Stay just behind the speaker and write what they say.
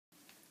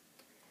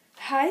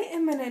Hi,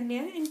 I'm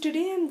Ananya and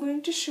today I'm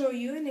going to show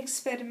you an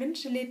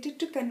experiment related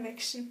to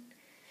convection.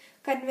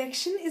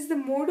 Convection is the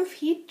mode of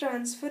heat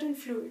transfer in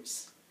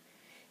fluids.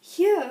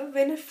 Here,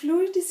 when a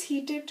fluid is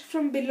heated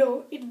from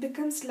below, it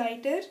becomes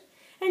lighter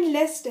and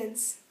less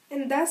dense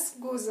and thus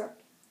goes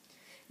up.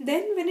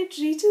 Then when it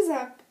reaches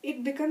up,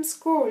 it becomes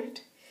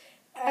cold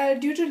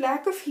due to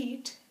lack of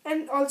heat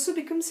and also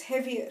becomes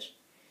heavier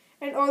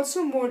and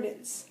also more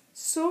dense.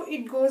 So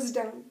it goes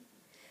down.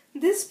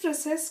 This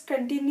process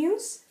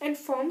continues and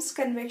forms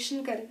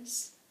convection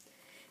currents.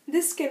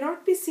 This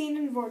cannot be seen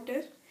in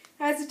water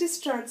as it is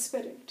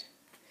transparent.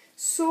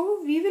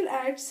 So we will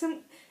add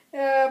some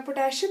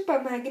potassium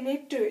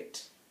permanganate to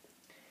it.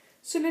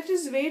 So let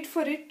us wait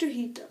for it to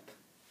heat up.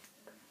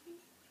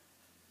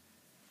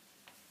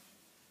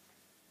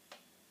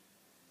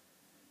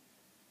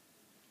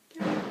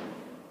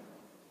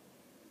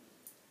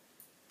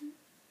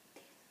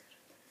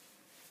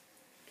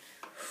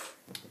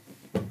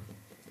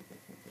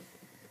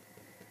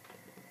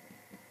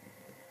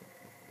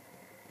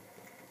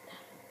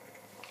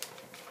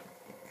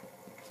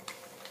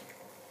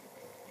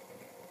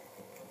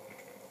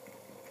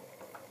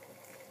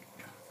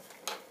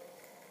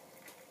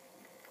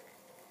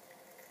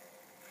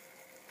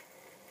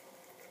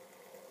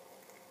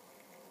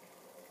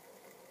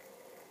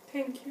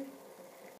 Thank you.